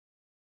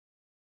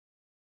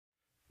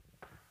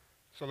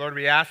So, Lord,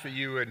 we ask that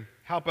you would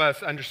help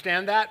us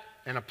understand that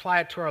and apply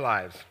it to our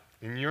lives.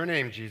 In your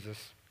name, Jesus,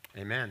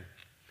 amen.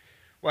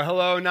 Well,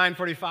 hello,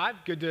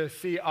 945. Good to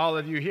see all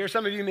of you here.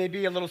 Some of you may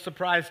be a little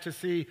surprised to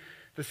see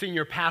the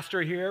senior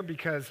pastor here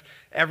because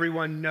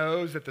everyone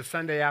knows that the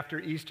Sunday after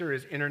Easter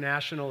is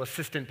International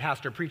Assistant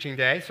Pastor Preaching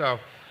Day.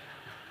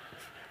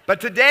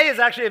 But today is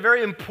actually a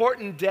very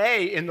important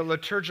day in the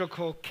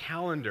liturgical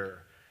calendar.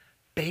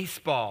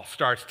 Baseball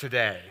starts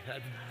today. That's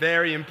a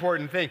very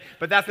important thing.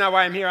 But that's not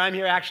why I'm here. I'm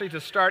here actually to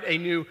start a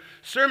new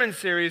sermon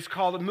series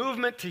called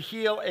Movement to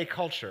Heal a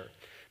Culture.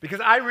 Because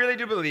I really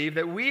do believe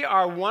that we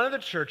are one of the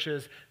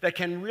churches that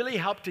can really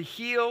help to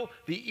heal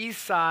the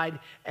East Side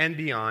and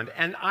beyond.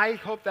 And I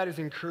hope that is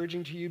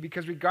encouraging to you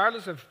because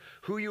regardless of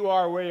who you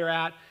are or where you're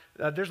at,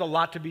 there's a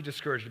lot to be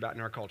discouraged about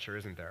in our culture,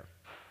 isn't there?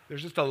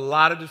 There's just a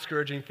lot of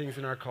discouraging things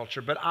in our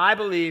culture. But I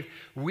believe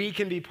we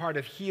can be part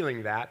of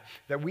healing that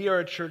we are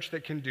a church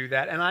that can do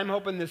that. And I'm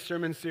hoping this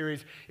sermon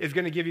series is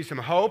going to give you some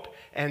hope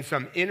and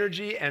some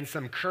energy and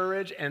some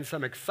courage and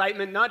some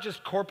excitement, not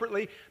just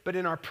corporately, but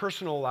in our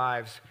personal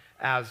lives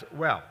as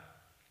well.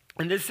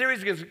 And this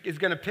series is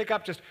going to pick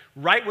up just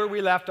right where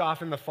we left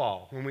off in the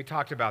fall when we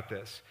talked about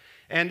this.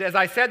 And as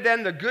I said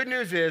then, the good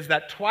news is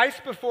that twice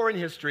before in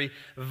history,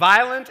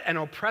 violent and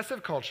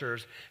oppressive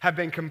cultures have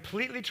been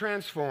completely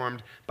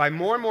transformed by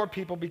more and more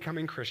people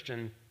becoming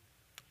Christian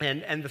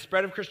and the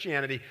spread of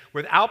Christianity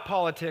without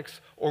politics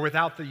or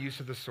without the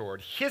use of the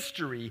sword.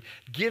 History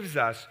gives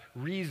us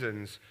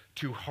reasons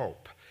to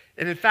hope.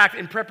 And in fact,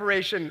 in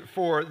preparation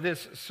for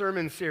this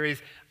sermon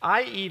series,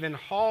 I even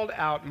hauled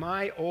out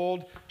my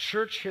old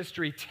church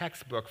history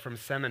textbook from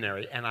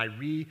seminary and I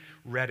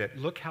reread it.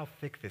 Look how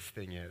thick this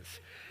thing is.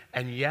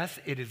 And yes,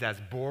 it is as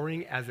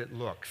boring as it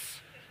looks.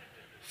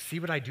 See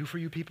what I do for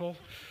you people?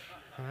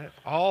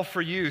 All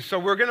for you. So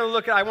we're going to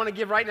look at, I want to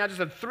give right now just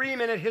a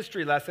 3-minute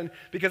history lesson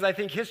because I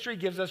think history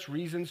gives us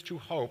reasons to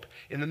hope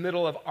in the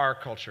middle of our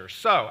culture.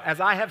 So, as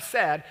I have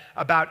said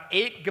about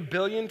 8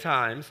 gabillion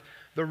times,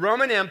 the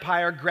Roman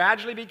Empire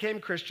gradually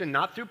became Christian,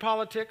 not through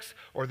politics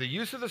or the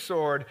use of the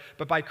sword,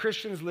 but by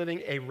Christians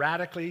living a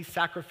radically,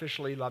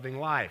 sacrificially loving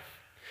life.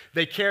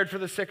 They cared for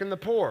the sick and the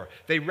poor.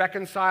 They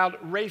reconciled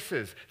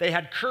races. They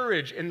had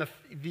courage in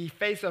the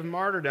face of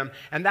martyrdom,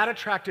 and that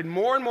attracted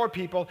more and more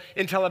people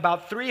until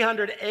about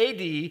 300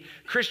 AD,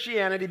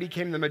 Christianity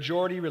became the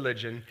majority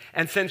religion.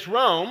 And since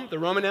Rome, the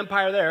Roman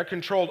Empire there,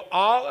 controlled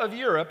all of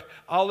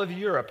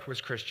Europe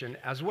was Christian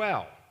as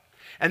well.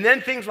 And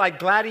then things like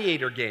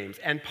gladiator games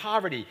and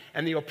poverty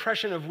and the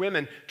oppression of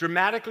women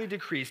dramatically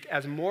decreased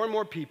as more and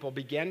more people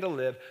began to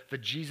live the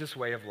Jesus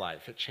way of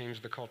life. It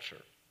changed the culture.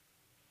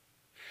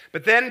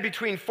 But then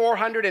between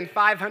 400 and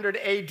 500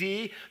 AD,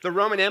 the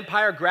Roman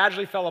Empire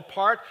gradually fell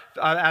apart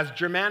as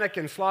Germanic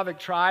and Slavic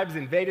tribes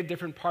invaded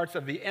different parts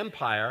of the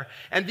empire,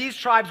 and these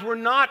tribes were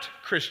not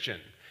Christian.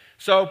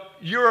 So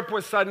Europe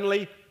was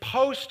suddenly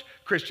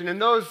post-Christian,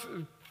 and those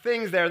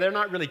things there, they're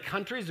not really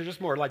countries, they're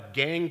just more like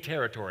gang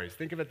territories.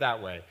 Think of it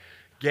that way.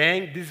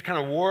 These kind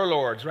of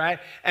warlords, right?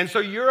 And so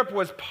Europe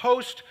was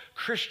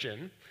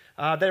post-Christian.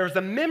 There was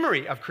a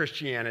memory of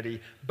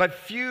Christianity, but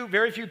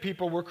very few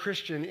people were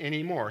Christian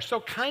anymore. So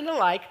kind of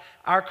like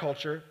our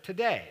culture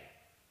today.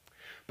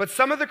 But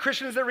some of the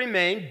Christians that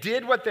remained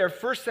did what their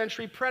first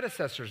century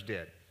predecessors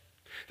did.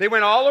 They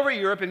went all over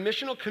Europe in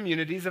missional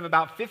communities of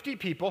about 50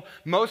 people,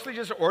 mostly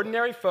just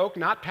ordinary folk,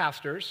 not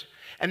pastors,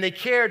 and they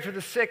cared for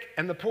the sick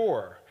and the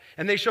poor.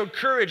 And they showed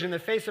courage in the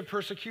face of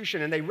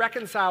persecution, and they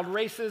reconciled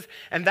races,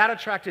 and that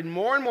attracted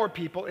more and more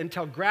people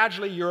until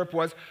gradually Europe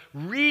was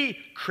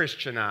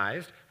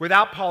re-Christianized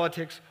without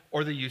politics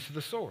or the use of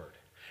the sword.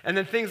 And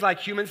then things like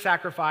human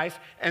sacrifice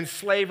and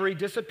slavery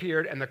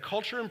disappeared, and the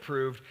culture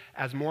improved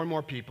as more and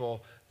more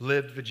people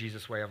lived the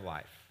Jesus way of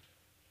life.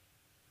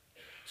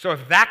 So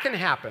if that can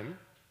happen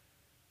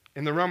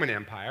in the Roman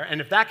Empire,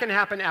 and if that can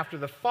happen after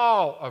the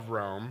fall of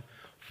Rome,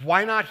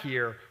 why not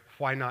here?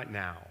 Why not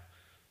now?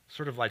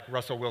 Sort of like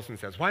Russell Wilson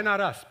says, why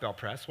not us, Bell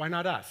Press? Why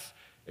not us?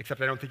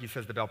 Except I don't think he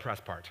says the Bell Press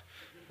part.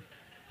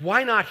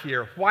 Why not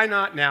here? Why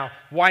not now?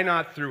 Why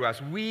not through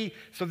us?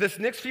 So this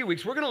next few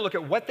weeks, we're going to look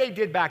at what they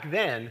did back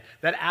then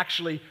that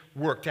actually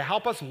worked to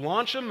help us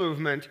launch a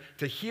movement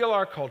to heal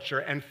our culture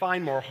and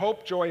find more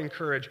hope, joy, and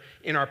courage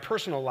in our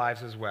personal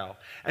lives as well.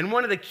 And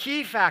one of the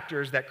key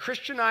factors that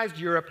Christianized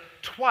Europe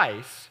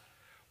twice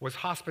was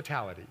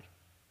hospitality.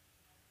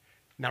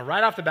 Now,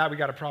 right off the bat, we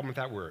got a problem with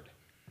that word.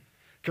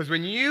 Because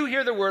when you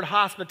hear the word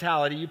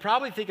hospitality, you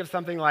probably think of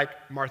something like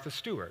Martha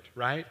Stewart,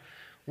 right?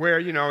 Where,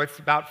 it's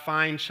about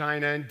fine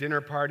china and dinner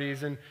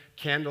parties and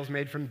candles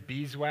made from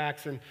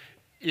beeswax and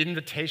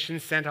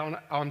invitations sent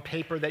on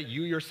paper that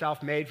you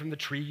yourself made from the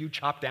tree you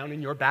chopped down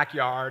in your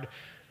backyard,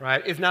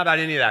 right? It's not about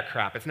any of that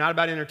crap. It's not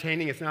about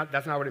entertaining.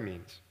 That's not what it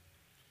means.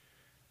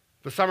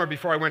 The summer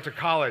before I went to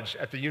college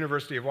at the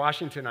University of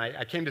Washington,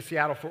 I came to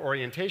Seattle for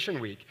orientation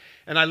week,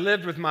 and I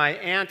lived with my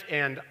aunt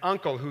and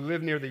uncle who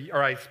lived near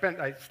I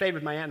stayed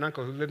with my aunt and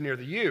uncle who lived near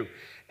the U.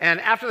 And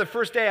after the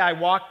first day, I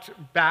walked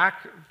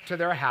back to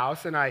their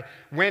house, and I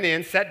went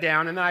in, sat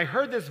down, and I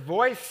heard this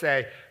voice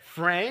say,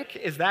 "Frank,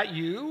 is that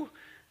you?"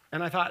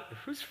 And I thought,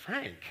 who's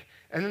Frank?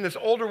 And then this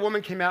older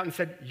woman came out and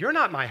said, you're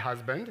not my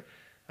husband. And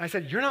I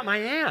said, you're not my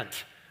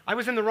aunt. I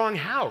was in the wrong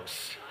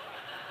house.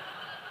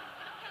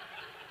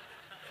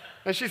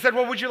 And she said,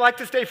 well, would you like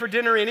to stay for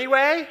dinner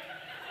anyway?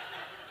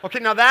 Okay,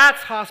 now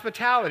that's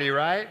hospitality,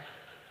 right?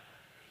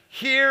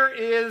 Here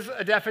is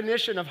a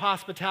definition of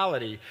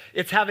hospitality.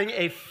 It's having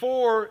a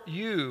for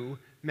you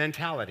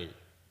mentality.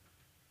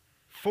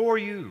 For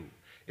you.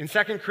 In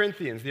 2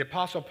 Corinthians, the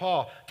Apostle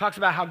Paul talks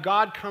about how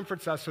God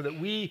comforts us so that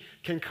we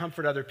can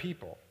comfort other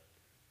people.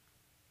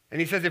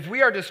 And he says, if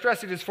we are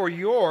distressed, it is for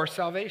your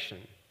salvation.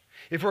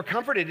 If we're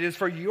comforted, it is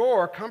for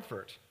your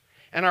comfort.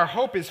 And our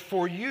hope is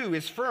for you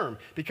is firm,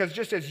 because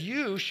just as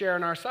you share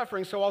in our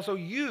suffering, so also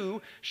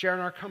you share in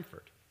our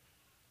comfort.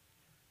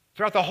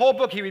 Throughout the whole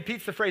book, he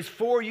repeats the phrase,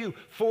 for you,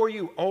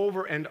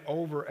 over and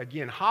over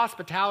again.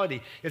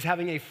 Hospitality is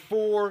having a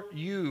for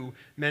you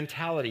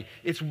mentality.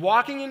 It's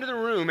walking into the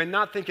room and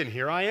not thinking,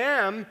 here I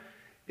am.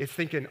 It's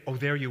thinking, oh,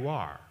 there you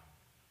are.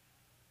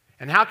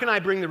 And how can I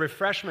bring the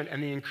refreshment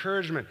and the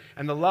encouragement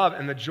and the love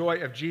and the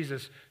joy of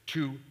Jesus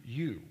to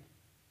you?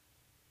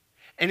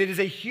 And it is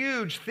a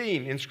huge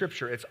theme in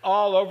Scripture. It's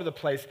all over the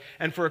place.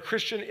 And for a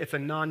Christian, it's a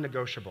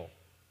non-negotiable.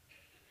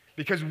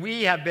 Because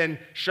we have been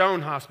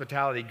shown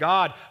hospitality.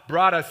 God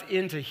brought us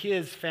into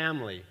his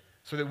family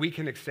so that we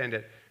can extend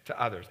it to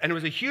others. And it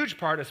was a huge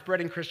part of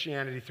spreading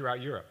Christianity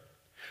throughout Europe.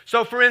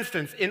 So, for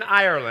instance, in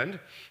Ireland,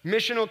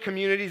 missional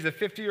communities of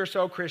 50 or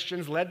so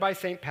Christians, led by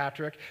St.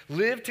 Patrick,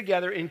 lived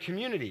together in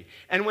community.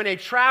 And when a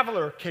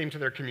traveler came to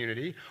their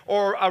community,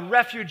 or a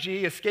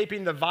refugee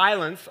escaping the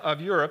violence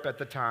of Europe at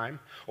the time,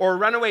 or a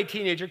runaway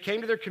teenager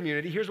came to their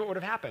community, here's what would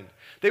have happened.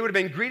 They would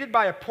have been greeted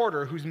by a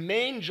porter whose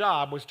main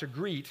job was to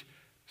greet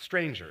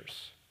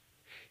strangers.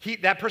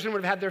 That person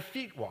would have had their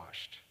feet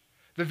washed.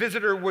 The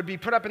visitor would be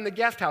put up in the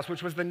guest house,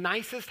 which was the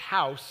nicest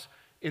house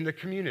in the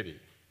community.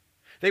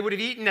 They would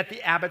have eaten at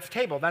the abbot's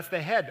table. That's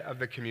the head of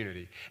the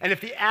community. And if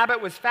the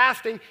abbot was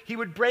fasting, he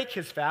would break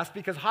his fast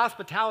because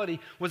hospitality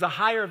was a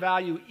higher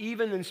value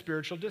even than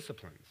spiritual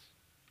disciplines.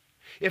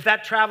 If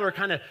that traveler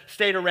kind of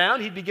stayed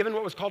around, he'd be given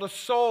what was called a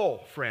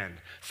soul friend,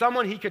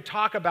 someone he could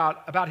talk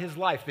about his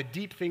life, the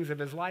deep things of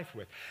his life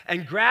with.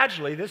 And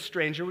gradually, this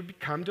stranger would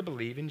come to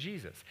believe in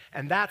Jesus.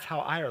 And that's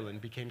how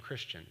Ireland became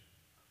Christian.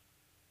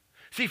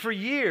 See, for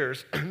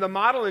years, the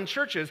model in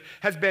churches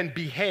has been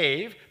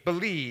behave,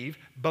 believe,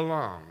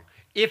 belong.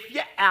 If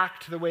you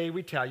act the way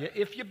we tell you,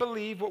 if you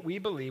believe what we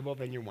believe, well,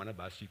 then you're one of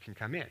us, you can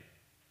come in.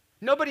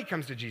 Nobody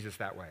comes to Jesus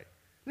that way.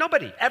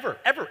 Nobody, ever,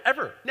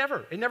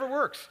 never. It never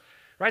works.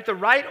 Right? The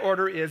right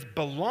order is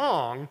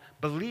belong,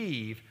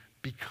 believe,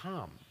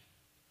 become.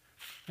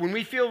 When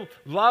we feel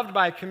loved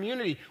by a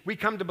community, we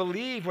come to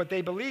believe what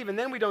they believe, and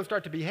then we don't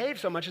start to behave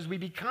so much as we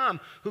become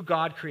who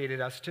God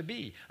created us to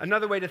be.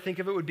 Another way to think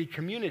of it would be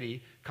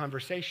community,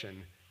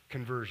 conversation,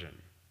 conversion.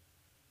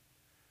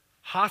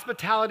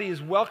 Hospitality is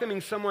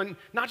welcoming someone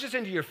not just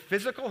into your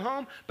physical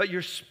home, but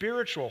your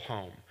spiritual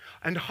home.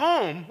 And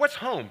home, what's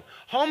home?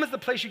 Home is the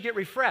place you get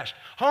refreshed.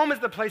 Home is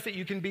the place that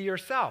you can be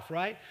yourself,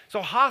 right?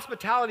 So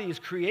hospitality is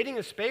creating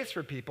a space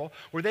for people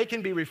where they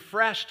can be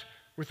refreshed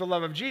with the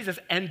love of Jesus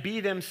and be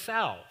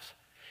themselves.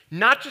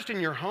 Not just in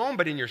your home,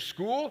 but in your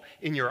school,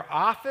 in your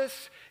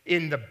office,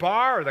 in the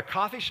bar or the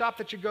coffee shop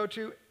that you go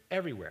to,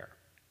 everywhere.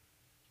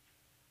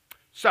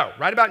 So,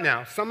 right about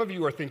now, some of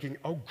you are thinking,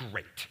 oh,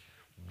 great.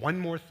 One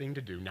more thing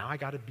to do. Now I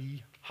got to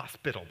be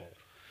hospitable,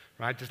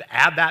 right? Just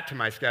add that to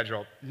my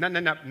schedule.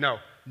 No.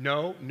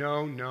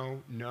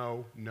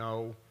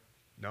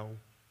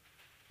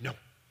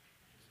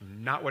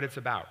 Not what it's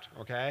about,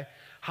 okay?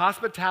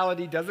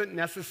 Hospitality doesn't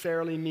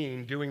necessarily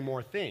mean doing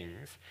more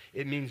things.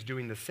 It means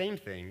doing the same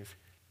things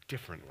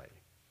differently.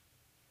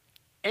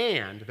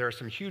 And there are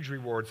some huge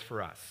rewards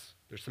for us.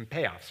 There's some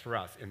payoffs for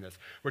us in this,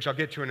 which I'll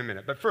get to in a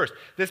minute. But first,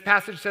 this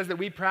passage says that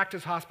we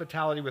practice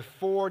hospitality with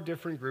 4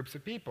 different groups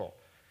of people.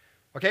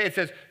 Okay, it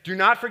says, do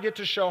not forget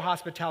to show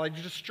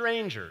hospitality to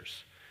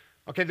strangers.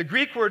 Okay, the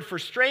Greek word for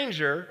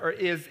stranger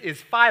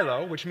is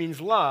philo, which means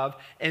love,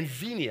 and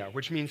xenia,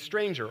 which means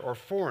stranger or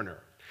foreigner.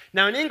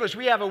 Now, in English,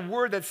 we have a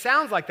word that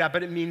sounds like that,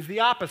 but it means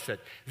the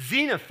opposite.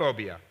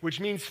 Xenophobia, which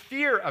means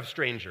fear of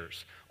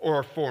strangers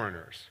or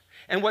foreigners.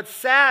 And what's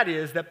sad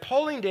is that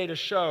polling data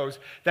shows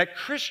that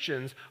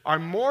Christians are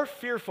more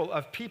fearful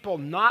of people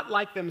not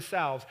like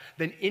themselves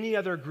than any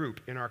other group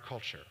in our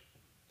culture.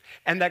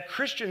 And that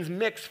Christians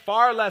mix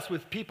far less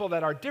with people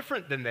that are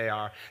different than they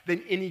are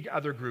than any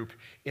other group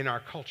in our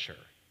culture.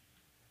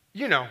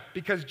 You know,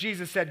 because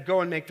Jesus said,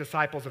 go and make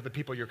disciples of the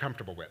people you're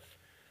comfortable with,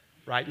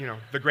 right? You know,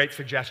 the great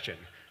suggestion,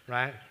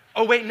 right?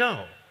 Oh, wait,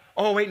 no.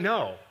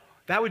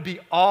 That would be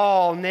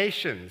all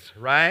nations,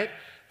 right?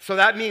 So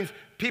that means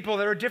people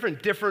that are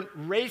different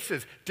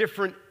races,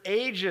 different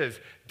ages,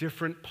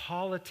 different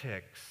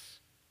politics.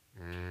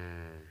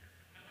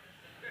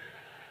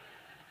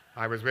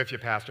 I was with you,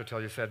 Pastor,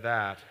 till you said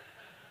that.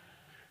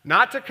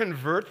 Not to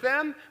convert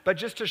them, but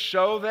just to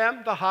show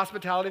them the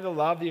hospitality, the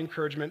love, the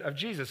encouragement of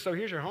Jesus. So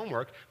here's your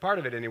homework, part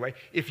of it anyway.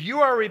 If you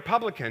are a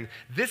Republican,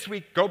 this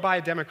week, go buy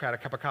a Democrat a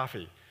cup of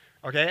coffee.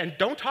 okay? And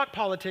don't talk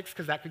politics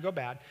because that could go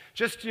bad.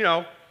 Just,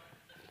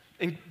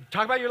 and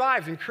talk about your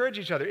lives, encourage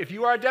each other. If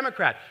you are a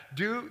Democrat,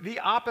 do the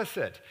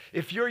opposite.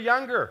 If you're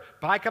younger,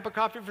 buy a cup of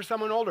coffee for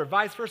someone older,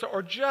 vice versa,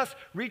 or just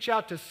reach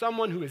out to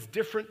someone who is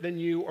different than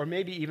you or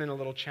maybe even a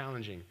little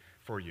challenging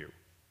for you.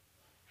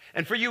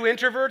 And for you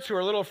introverts who are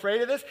a little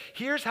afraid of this,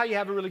 here's how you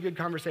have a really good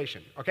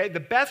conversation, okay? The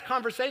best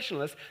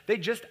conversationalists, they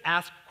just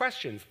ask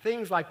questions.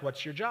 Things like,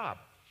 what's your job?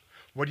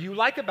 What do you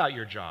like about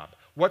your job?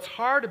 What's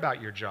hard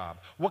about your job?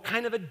 What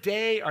kind of a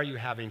day are you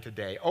having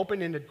today?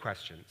 Open-ended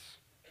questions.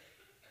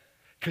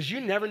 Because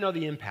you never know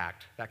the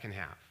impact that can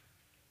have.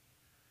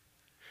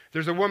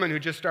 There's a woman who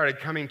just started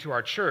coming to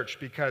our church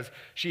because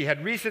she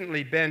had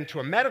recently been to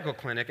a medical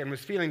clinic and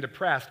was feeling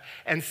depressed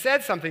and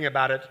said something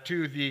about it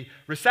to the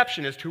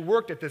receptionist who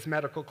worked at this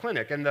medical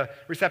clinic. And the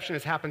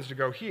receptionist happens to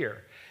go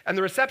here. And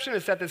the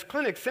receptionist at this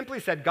clinic simply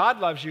said, God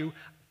loves you,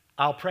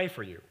 I'll pray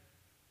for you.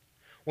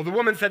 Well, the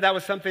woman said that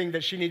was something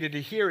that she needed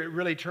to hear. It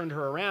really turned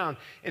her around.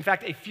 In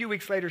fact, a few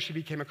weeks later, she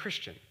became a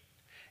Christian.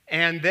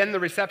 And then the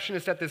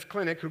receptionist at this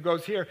clinic who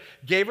goes here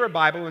gave her a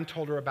Bible and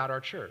told her about our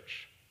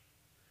church.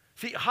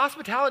 See,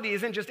 hospitality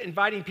isn't just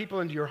inviting people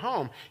into your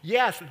home.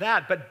 Yes,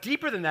 that, but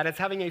deeper than that, it's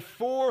having a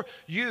for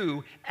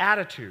you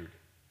attitude.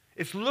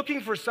 It's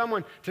looking for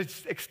someone to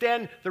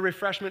extend the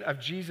refreshment of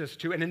Jesus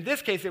to. And in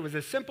this case, it was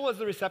as simple as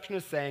the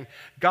receptionist saying,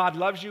 God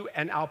loves you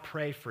and I'll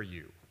pray for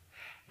you.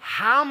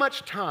 How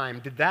much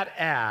time did that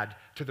add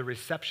to the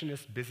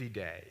receptionist's busy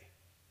day?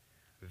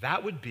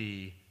 That would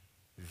be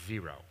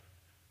 0.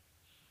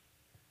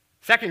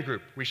 Second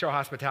group we show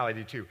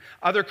hospitality to,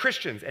 other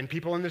Christians and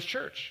people in this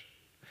church.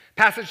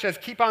 Passage says,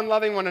 keep on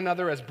loving one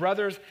another as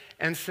brothers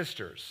and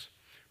sisters.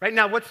 Right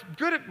now, what's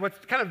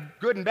kind of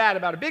good and bad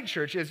about a big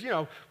church is,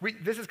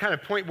 this is kind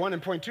of point 1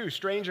 and point 2.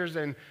 Strangers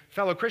and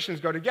fellow Christians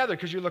go together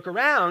because you look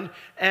around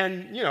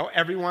and,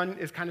 everyone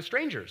is kind of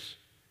strangers.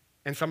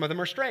 And some of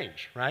them are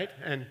strange, right?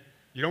 And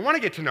you don't want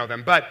to get to know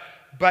them. But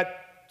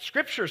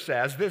Scripture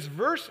says, this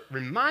verse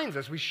reminds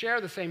us we share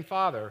the same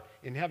Father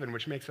in heaven,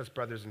 which makes us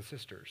brothers and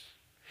sisters.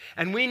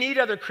 And we need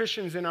other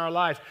Christians in our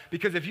lives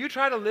because if you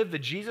try to live the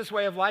Jesus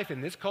way of life in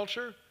this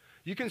culture,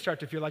 you can start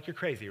to feel like you're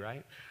crazy,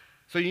 right?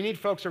 So you need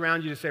folks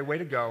around you to say, way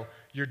to go,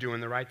 you're doing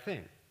the right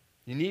thing.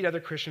 You need other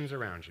Christians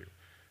around you.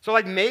 So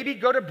maybe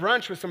go to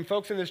brunch with some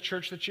folks in this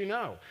church that you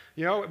know.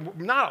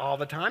 Not all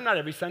the time, not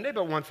every Sunday,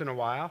 but once in a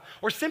while.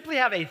 Or simply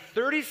have a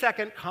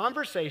 30-second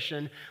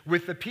conversation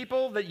with the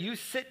people that you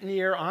sit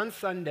near on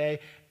Sunday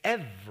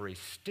every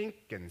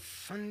stinking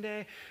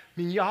Sunday.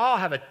 Y'all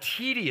have a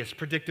tedious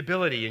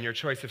predictability in your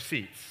choice of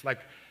seats.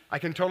 I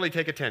can totally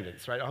take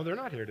attendance, right? Oh, they're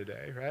not here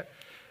today, right?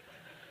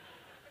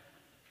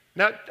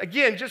 Now,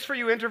 again, just for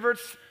you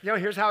introverts,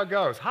 here's how it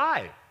goes.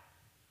 Hi.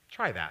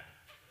 Try that.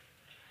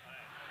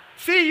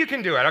 See, you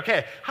can do it.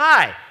 Okay.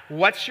 Hi,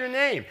 what's your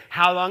name?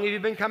 How long have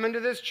you been coming to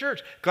this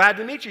church? Glad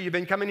to meet you. You've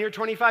been coming here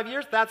 25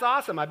 years? That's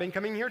awesome. I've been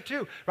coming here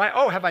too. Right?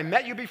 Oh, have I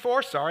met you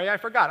before? Sorry, I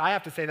forgot. I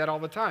have to say that all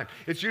the time.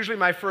 It's usually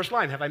my first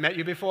line. Have I met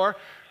you before?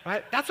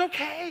 Right? That's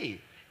okay.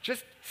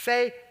 Just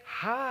say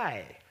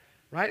hi.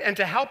 Right? And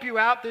to help you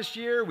out this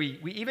year,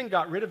 we even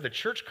got rid of the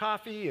church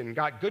coffee and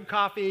got good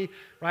coffee,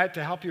 right,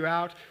 to help you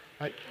out.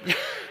 Right?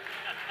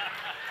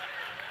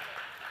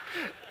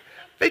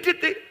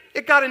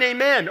 It got an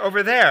amen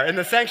over there in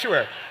the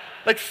sanctuary.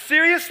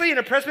 Seriously, in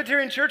a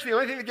Presbyterian church, the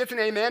only thing that gets an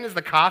amen is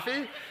the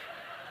coffee?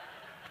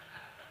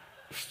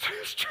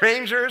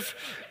 Strangers,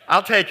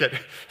 I'll take it.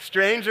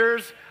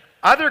 Strangers,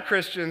 other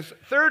Christians,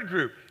 third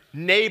group,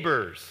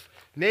 neighbors.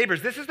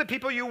 Neighbors, this is the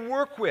people you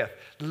work with,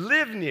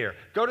 live near,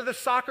 go to the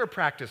soccer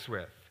practice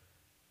with.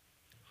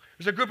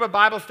 There's a group of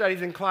Bible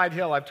studies in Clyde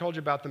Hill, I've told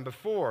you about them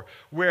before,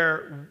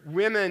 where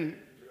women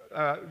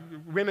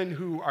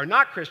who are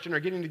not Christian are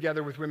getting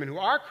together with women who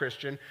are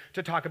Christian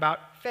to talk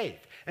about faith.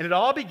 And it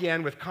all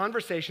began with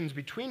conversations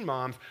between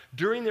moms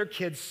during their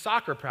kids'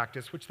 soccer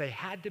practice, which they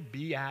had to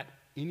be at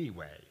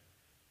anyway.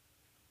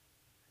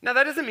 Now,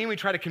 that doesn't mean we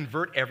try to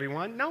convert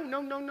everyone.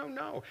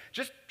 No.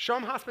 Just show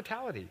them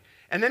hospitality.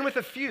 And then with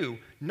a few,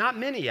 not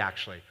many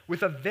actually,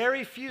 with a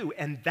very few,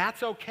 and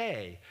that's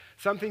okay,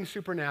 something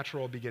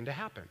supernatural will begin to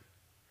happen.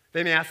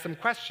 They may ask some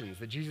questions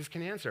that Jesus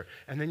can answer,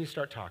 and then you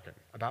start talking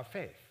about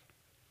faith.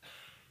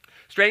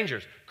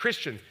 Strangers,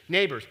 Christians,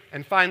 neighbors,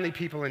 and finally,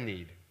 people in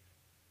need.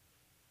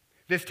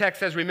 This text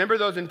says, remember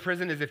those in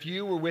prison as if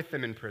you were with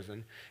them in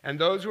prison, and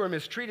those who are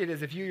mistreated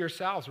as if you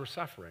yourselves were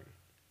suffering.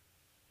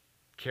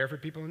 Care for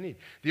people in need.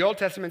 The Old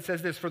Testament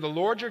says this, for the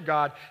Lord your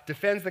God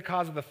defends the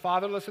cause of the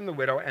fatherless and the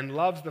widow and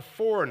loves the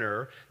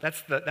foreigner,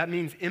 that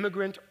means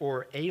immigrant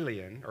or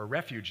alien or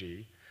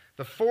refugee,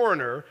 the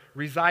foreigner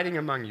residing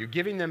among you,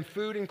 giving them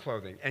food and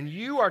clothing. And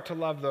you are to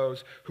love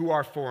those who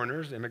are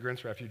foreigners,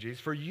 immigrants, refugees,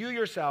 for you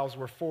yourselves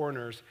were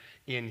foreigners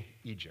in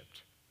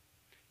Egypt.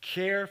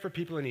 Care for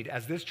people in need,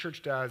 as this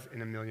church does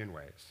in a million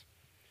ways.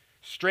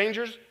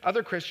 Strangers,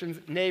 other Christians,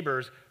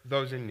 neighbors,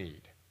 those in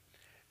need.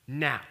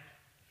 Now,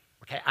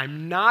 okay,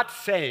 I'm not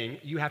saying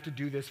you have to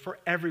do this for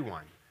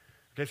everyone.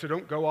 Okay, so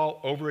don't go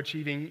all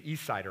overachieving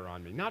East Sider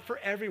on me. Not for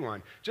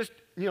everyone. Just,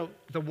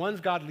 the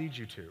ones God leads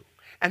you to.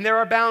 And there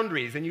are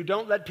boundaries, and you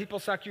don't let people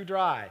suck you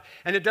dry.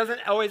 And it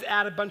doesn't always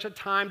add a bunch of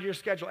time to your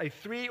schedule. A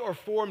 3 or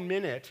 4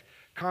 minute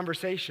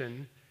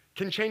conversation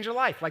can change a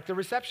life, like the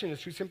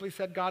receptionist who simply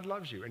said, God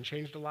loves you, and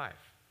changed a life.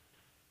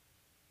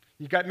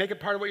 You got to make it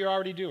part of what you're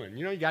already doing.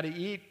 You got to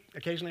eat,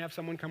 occasionally have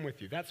someone come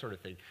with you, that sort of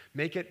thing.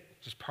 Make it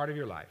just part of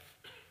your life.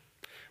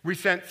 We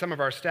sent some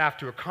of our staff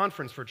to a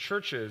conference for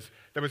churches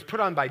that was put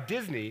on by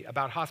Disney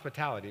about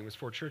hospitality. It was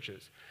for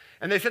churches.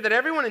 And they said that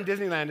everyone in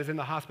Disneyland is in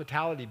the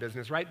hospitality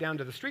business, right down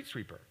to the street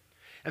sweeper.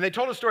 And they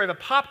told a story of a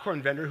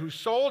popcorn vendor whose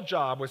sole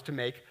job was to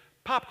make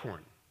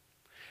popcorn.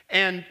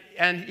 And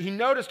he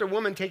noticed a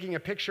woman taking a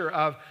picture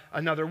of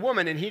another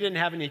woman, and he didn't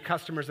have any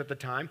customers at the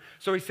time.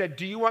 So he said,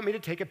 do you want me to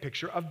take a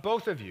picture of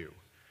both of you?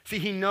 See,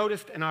 he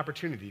noticed an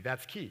opportunity.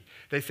 That's key.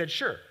 They said,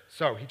 sure.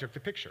 So he took the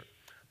picture.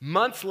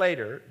 Months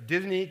later,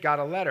 Disney got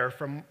a letter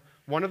from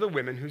one of the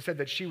women who said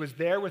that she was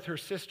there with her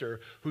sister,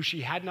 who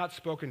she had not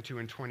spoken to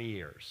in 20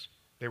 years.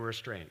 They were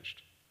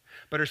estranged.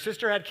 But her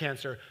sister had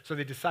cancer, so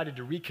they decided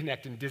to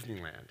reconnect in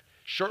Disneyland.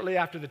 Shortly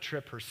after the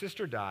trip, her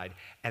sister died,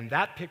 and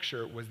that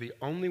picture was the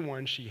only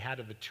one she had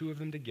of the two of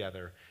them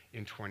together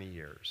in 20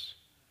 years.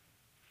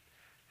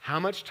 How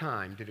much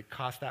time did it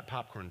cost that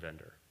popcorn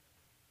vendor?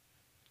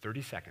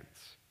 30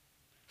 seconds.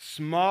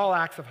 Small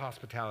acts of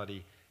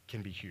hospitality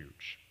can be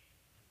huge.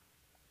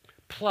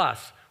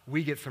 Plus,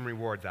 we get some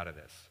rewards out of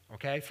this,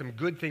 okay? Some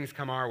good things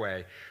come our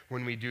way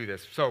when we do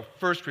this. So,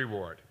 first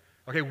reward.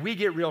 Okay, we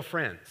get real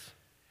friends.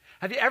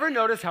 Have you ever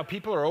noticed how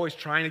people are always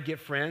trying to get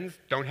friends,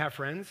 don't have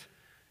friends?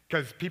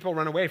 Because people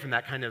run away from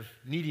that kind of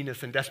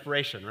neediness and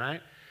desperation,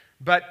 right?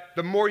 But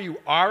the more you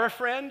are a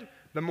friend,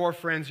 the more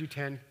friends you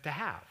tend to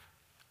have.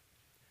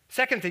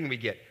 Second thing we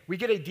get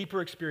a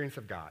deeper experience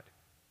of God.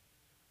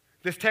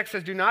 This text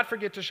says, do not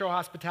forget to show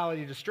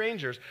hospitality to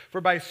strangers,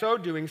 for by so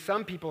doing,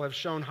 some people have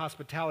shown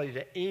hospitality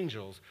to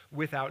angels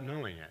without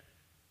knowing it.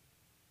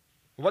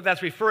 What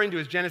that's referring to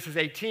is Genesis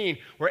 18,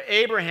 where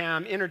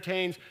Abraham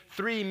entertains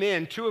 3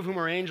 men, 2 of whom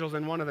are angels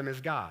and 1 of them is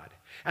God.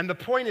 And the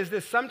point is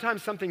this: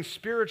 sometimes something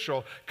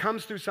spiritual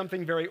comes through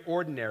something very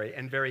ordinary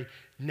and very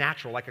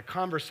natural, like a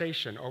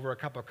conversation over a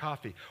cup of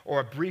coffee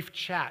or a brief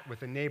chat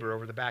with a neighbor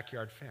over the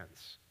backyard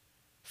fence.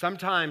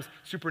 Sometimes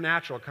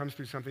supernatural comes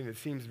through something that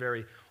seems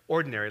very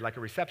ordinary, like a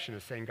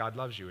receptionist saying God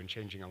loves you and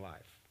changing a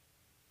life.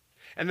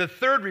 And the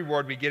third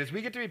reward we get is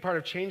we get to be part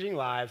of changing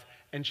lives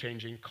and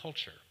changing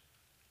culture.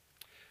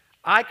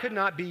 I could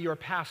not be your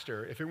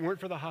pastor if it weren't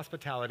for the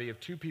hospitality of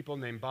 2 people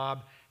named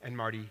Bob and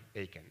Marty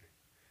Aiken.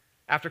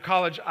 After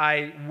college,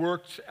 I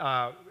worked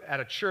at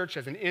a church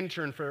as an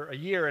intern for a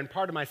year, and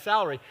part of my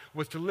salary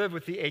was to live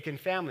with the Aiken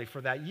family for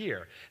that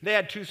year. They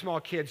had 2 small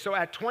kids, so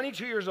at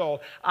 22 years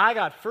old, I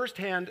got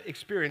firsthand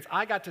experience.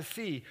 I got to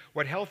see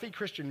what healthy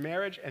Christian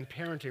marriage and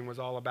parenting was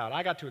all about.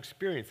 I got to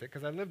experience it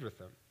because I lived with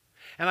them.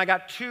 And I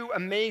got 2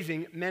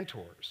 amazing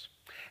mentors.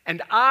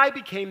 And I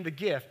became the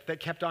gift that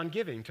kept on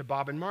giving to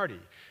Bob and Marty.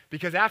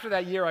 Because after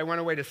that year, I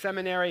went away to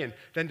seminary and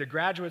then to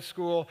graduate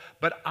school.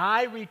 But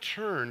I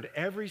returned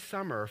every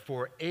summer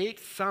for 8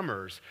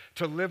 summers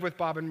to live with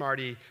Bob and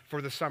Marty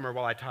for the summer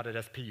while I taught at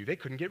SPU. They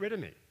couldn't get rid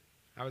of me.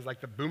 I was like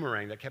the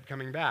boomerang that kept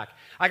coming back.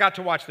 I got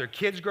to watch their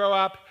kids grow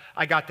up.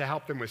 I got to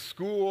help them with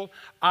school.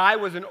 I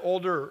was an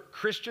older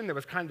Christian that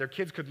was their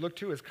kids could look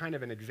to as kind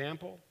of an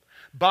example.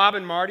 Bob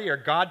and Marty are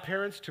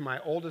godparents to my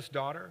oldest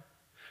daughter.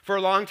 For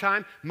a long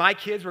time, my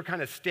kids were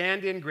kind of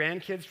stand-in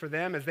grandkids for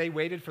them as they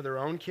waited for their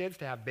own kids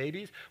to have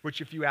babies, which,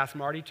 if you ask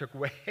Marty, took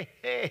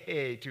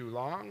way too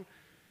long.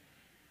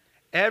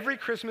 Every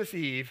Christmas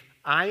Eve,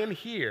 I am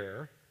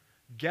here.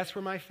 Guess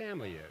where my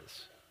family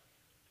is?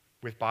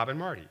 With Bob and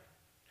Marty.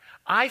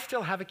 I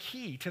still have a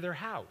key to their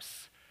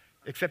house,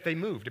 except they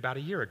moved about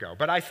a year ago.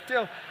 But I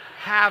still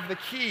have the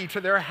key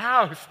to their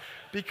house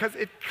because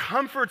it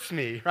comforts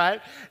me,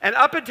 right? And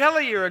up until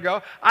a year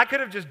ago, I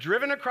could have just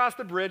driven across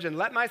the bridge and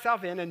let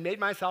myself in and made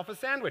myself a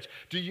sandwich.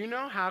 Do you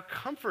know how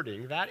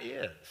comforting that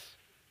is?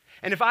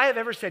 And if I have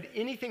ever said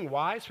anything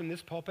wise from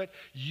this pulpit,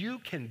 you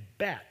can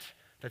bet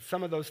that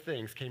some of those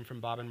things came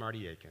from Bob and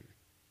Marty Aiken.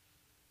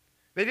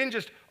 They didn't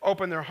just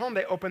open their home,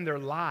 they opened their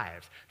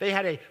lives. They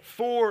had a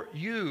for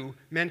you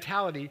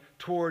mentality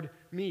toward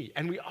me.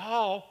 And we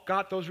all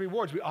got those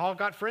rewards. We all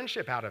got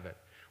friendship out of it.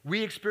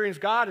 We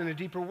experienced God in a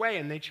deeper way,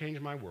 and they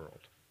changed my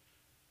world.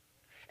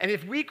 And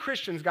if we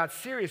Christians got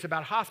serious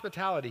about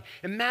hospitality,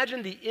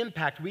 imagine the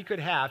impact we could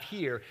have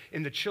here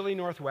in the chilly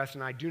Northwest,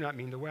 and I do not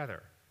mean the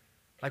weather.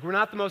 Like, we're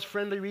not the most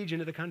friendly region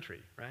of the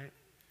country, right?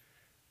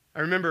 I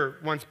remember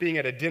once being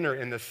at a dinner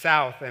in the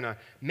South, and a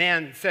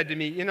man said to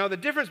me, you know, the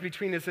difference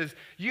between us is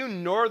you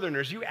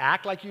Northerners, you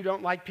act like you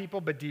don't like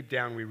people, but deep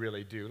down we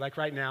really do. Like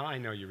right now, I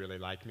know you really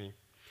like me.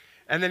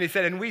 And then he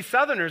said, and we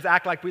Southerners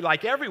act like we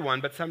like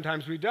everyone, but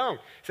sometimes we don't.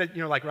 He said,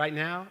 you know, like right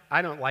now,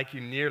 I don't like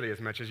you nearly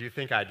as much as you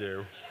think I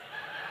do.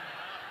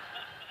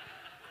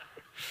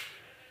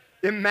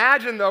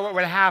 Imagine, though, what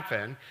would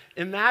happen.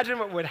 Imagine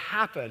what would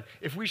happen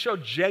if we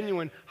showed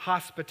genuine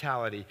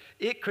hospitality.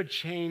 It could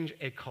change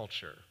a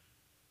culture.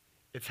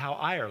 It's how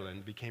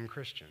Ireland became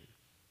Christian.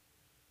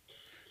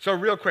 So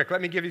real quick,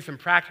 let me give you some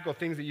practical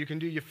things that you can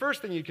do. The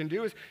first thing you can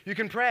do is you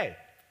can pray.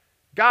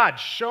 God,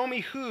 show me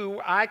who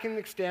I can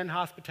extend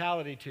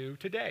hospitality to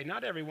today.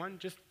 Not everyone,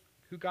 just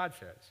who God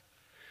says.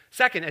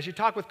 Second, as you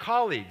talk with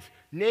colleagues,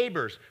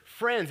 neighbors,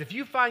 friends, if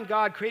you find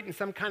God creating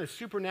some kind of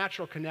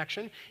supernatural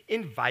connection,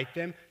 invite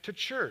them to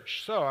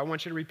church. So I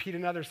want you to repeat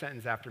another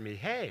sentence after me.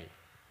 Hey,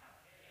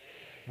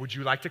 would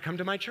you like to come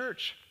to my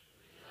church?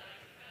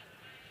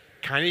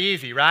 Kind of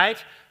easy, right?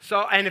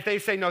 So, and if they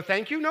say no,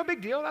 thank you, no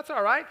big deal, that's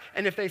all right.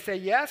 And if they say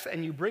yes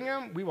and you bring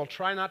them, we will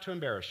try not to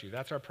embarrass you.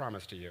 That's our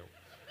promise to you.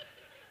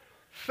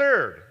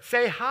 Third,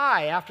 say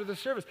hi after the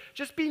service.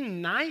 Just be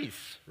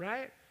nice,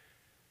 right?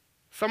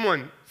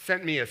 Someone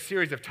sent me a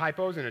series of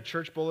typos in a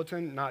church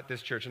bulletin, not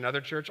this church,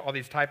 another church, all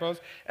these typos.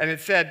 And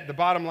it said, the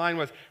bottom line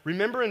was,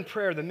 remember in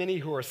prayer the many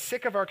who are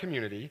sick of our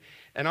community,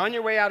 and on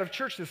your way out of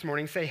church this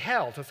morning, say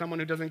hell to someone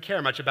who doesn't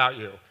care much about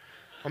you.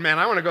 Oh man,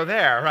 I want to go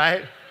there,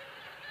 right?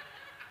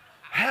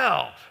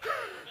 Hell.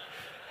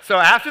 So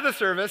after the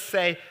service,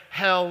 say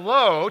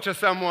hello to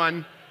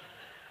someone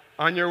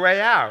on your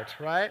way out,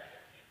 right?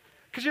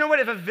 Because you know what?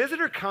 If a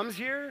visitor comes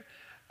here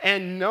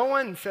and no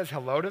one says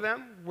hello to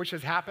them, which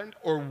has happened,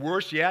 or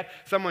worse yet,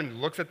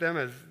 someone looks at them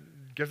as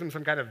gives them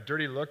some kind of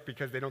dirty look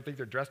because they don't think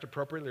they're dressed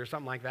appropriately or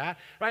something like that,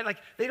 right? Like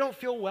they don't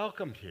feel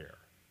welcomed here.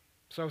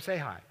 So say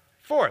hi.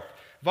 Fourth,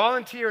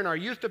 volunteer in our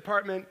youth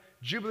department,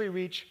 Jubilee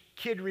Reach,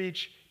 Kid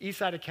Reach,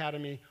 Eastside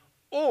Academy,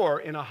 or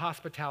in a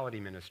hospitality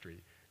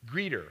ministry,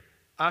 greeter,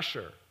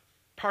 usher,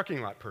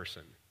 parking lot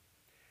person.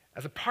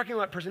 As a parking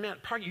lot person, man,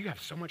 you have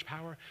so much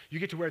power. You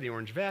get to wear the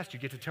orange vest. You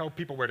get to tell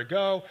people where to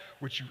go,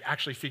 which you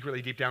actually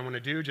secretly deep down want to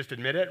do. Just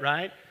admit it,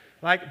 right?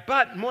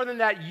 But more than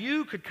that,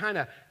 you could kind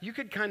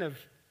of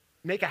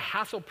make a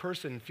hassle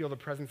person feel the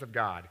presence of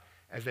God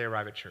as they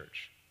arrive at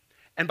church.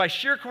 And by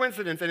sheer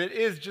coincidence, and it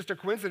is just a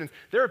coincidence,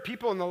 there are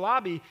people in the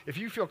lobby, if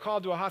you feel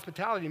called to a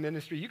hospitality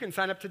ministry, you can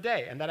sign up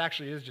today, and that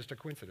actually is just a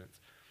coincidence.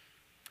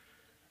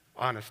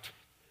 Honest.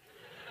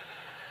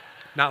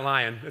 Not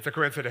lying, it's a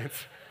coincidence,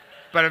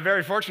 but a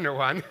very fortunate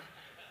one.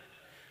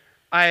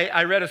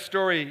 I read a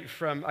story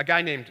from a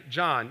guy named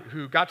John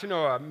who got to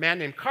know a man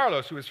named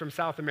Carlos who was from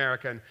South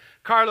America. And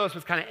Carlos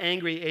was kind of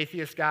angry,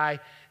 atheist guy,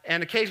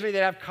 and occasionally they'd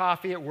have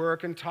coffee at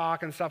work and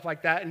talk and stuff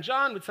like that. And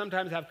John would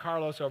sometimes have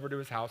Carlos over to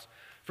his house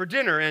for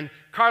dinner. And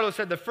Carlos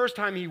said the first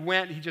time he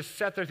went, he just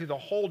sat there through the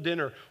whole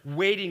dinner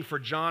waiting for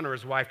John or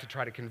his wife to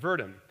try to convert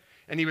him.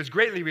 And he was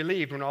greatly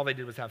relieved when all they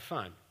did was have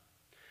fun.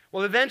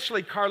 Well,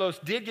 eventually, Carlos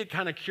did get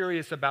kind of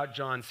curious about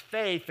John's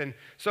faith, and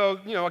so,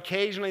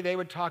 occasionally they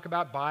would talk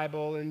about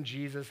Bible and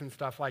Jesus and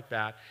stuff like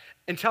that,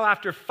 until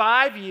after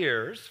 5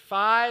 years,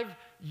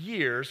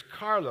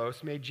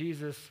 Carlos made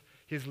Jesus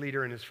his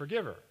leader and his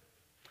forgiver.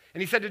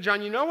 And he said to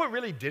John, you know what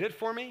really did it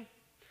for me?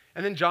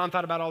 And then John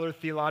thought about all their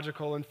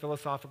theological and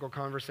philosophical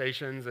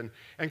conversations,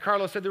 and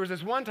Carlos said, there was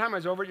this one time I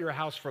was over at your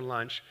house for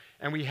lunch,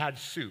 and we had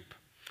soup.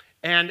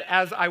 And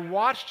as I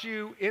watched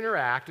you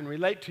interact and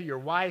relate to your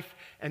wife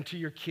and to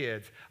your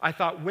kids, I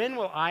thought, when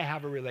will I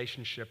have a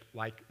relationship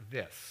like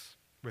this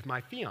with my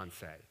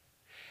fiance?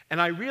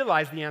 And I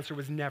realized the answer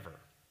was never,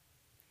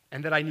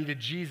 and that I needed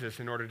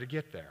Jesus in order to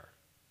get there.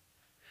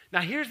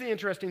 Now, here's the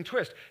interesting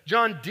twist.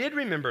 John did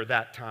remember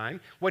that time.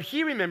 What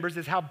he remembers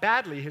is how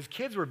badly his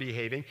kids were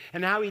behaving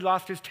and how he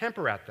lost his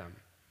temper at them.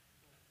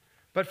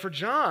 But for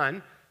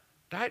John,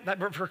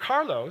 for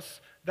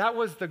Carlos, that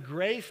was the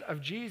grace of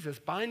Jesus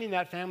binding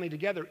that family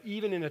together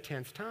even in a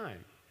tense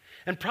time.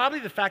 And probably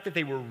the fact that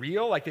they were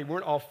real, like they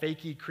weren't all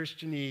fakey,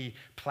 Christian-y,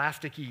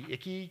 plasticky,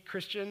 icky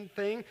Christian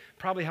thing,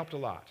 probably helped a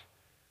lot.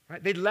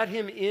 Right? They'd let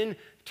him in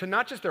to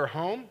not just their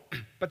home,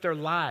 but their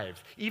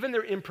lives, even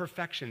their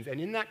imperfections. And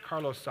in that,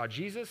 Carlos saw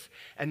Jesus,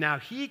 and now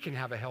he can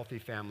have a healthy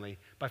family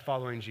by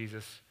following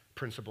Jesus'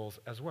 principles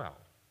as well.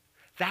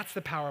 That's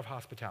the power of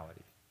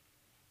hospitality.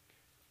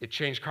 It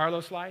changed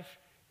Carlos' life.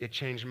 It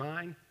changed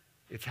mine.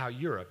 It's how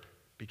Europe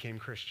became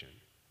Christian.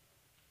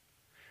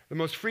 The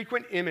most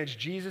frequent image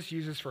Jesus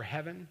uses for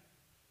heaven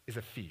is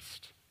a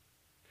feast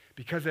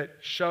because it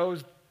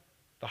shows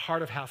the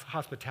heart of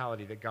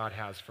hospitality that God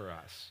has for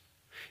us.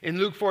 In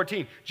Luke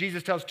 14,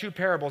 Jesus tells two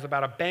parables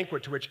about a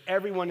banquet to which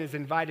everyone is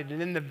invited.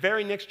 And in the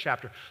very next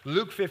chapter,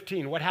 Luke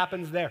 15, what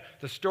happens there?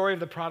 The story of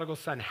the prodigal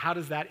son. How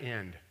does that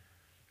end?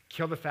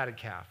 Kill the fatted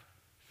calf.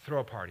 Throw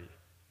a party.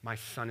 My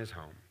son is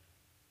home.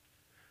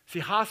 See,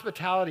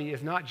 hospitality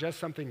is not just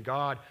something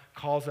God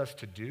calls us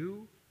to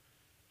do.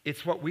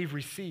 It's what we've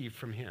received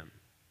from him.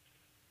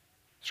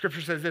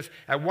 Scripture says this,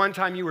 at one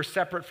time you were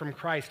separate from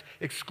Christ,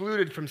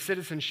 excluded from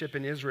citizenship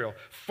in Israel,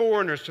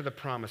 foreigners to the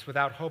promise,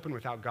 without hope and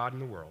without God in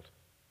the world.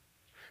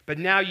 But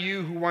now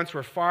you who once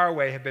were far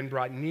away have been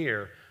brought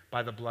near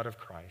by the blood of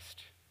Christ.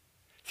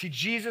 See,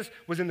 Jesus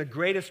was in the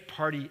greatest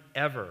party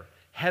ever,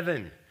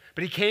 heaven.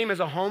 But he came as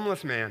a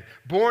homeless man,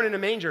 born in a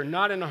manger,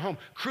 not in a home,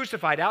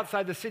 crucified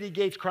outside the city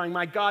gates, crying,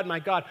 my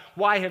God,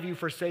 why have you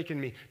forsaken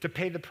me? To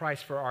pay the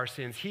price for our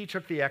sins. He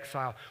took the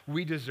exile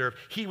we deserve.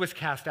 He was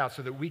cast out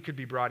so that we could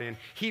be brought in.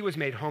 He was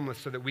made homeless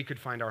so that we could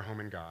find our home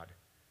in God.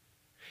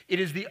 It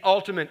is the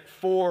ultimate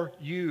for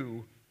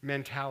you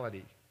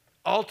mentality.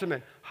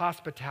 ultimate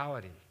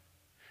hospitality.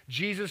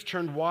 Jesus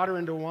turned water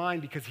into wine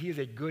because he is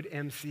a good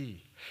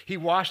MC. He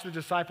washed the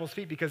disciples'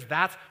 feet because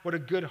that's what a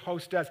good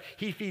host does.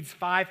 He feeds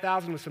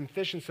 5,000 with some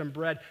fish and some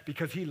bread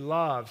because he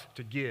loves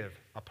to give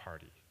a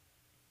party.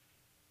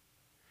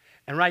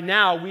 And right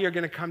now, we are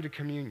going to come to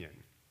communion.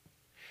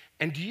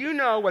 And do you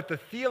know what the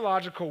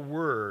theological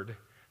word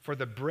for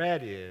the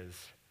bread is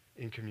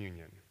in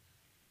communion?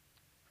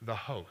 The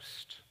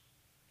host.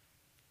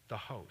 The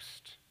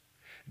host.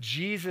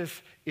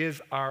 Jesus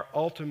is our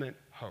ultimate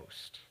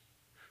host,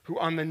 who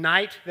on the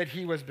night that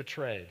he was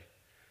betrayed,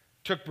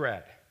 took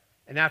bread.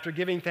 And after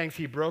giving thanks,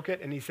 he broke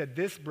it, and he said,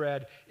 "This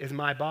bread is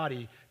my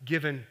body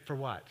given for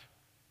what?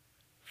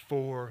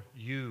 For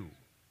you."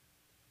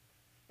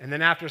 And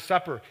then after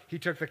supper, he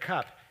took the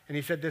cup, and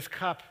he said, "This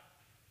cup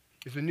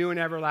is the new and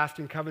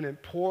everlasting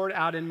covenant poured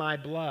out in my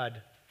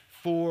blood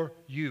for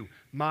you,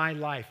 my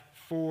life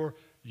for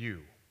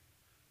you."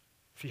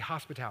 See,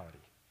 hospitality.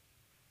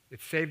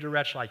 It saved a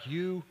wretch like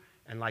you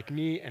and like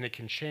me, and it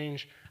can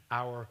change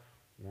our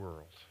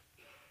world.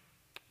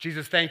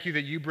 Jesus, thank you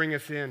that you bring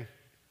us in.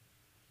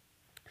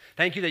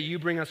 Thank you that you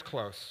bring us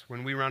close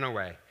when we run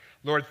away.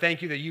 Lord,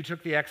 thank you that you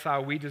took the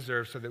exile we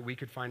deserve so that we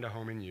could find a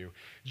home in you.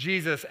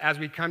 Jesus, as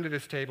we come to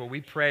this table,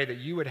 we pray that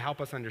you would help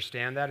us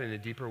understand that in a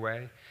deeper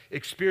way,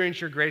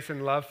 experience your grace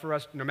and love for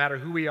us no matter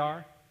who we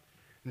are.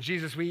 And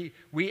Jesus,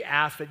 we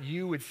ask that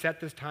you would set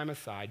this time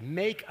aside.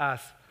 Make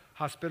us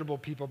hospitable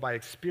people by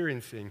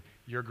experiencing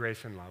your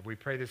grace and love. We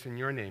pray this in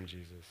your name,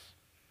 Jesus.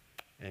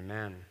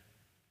 Amen.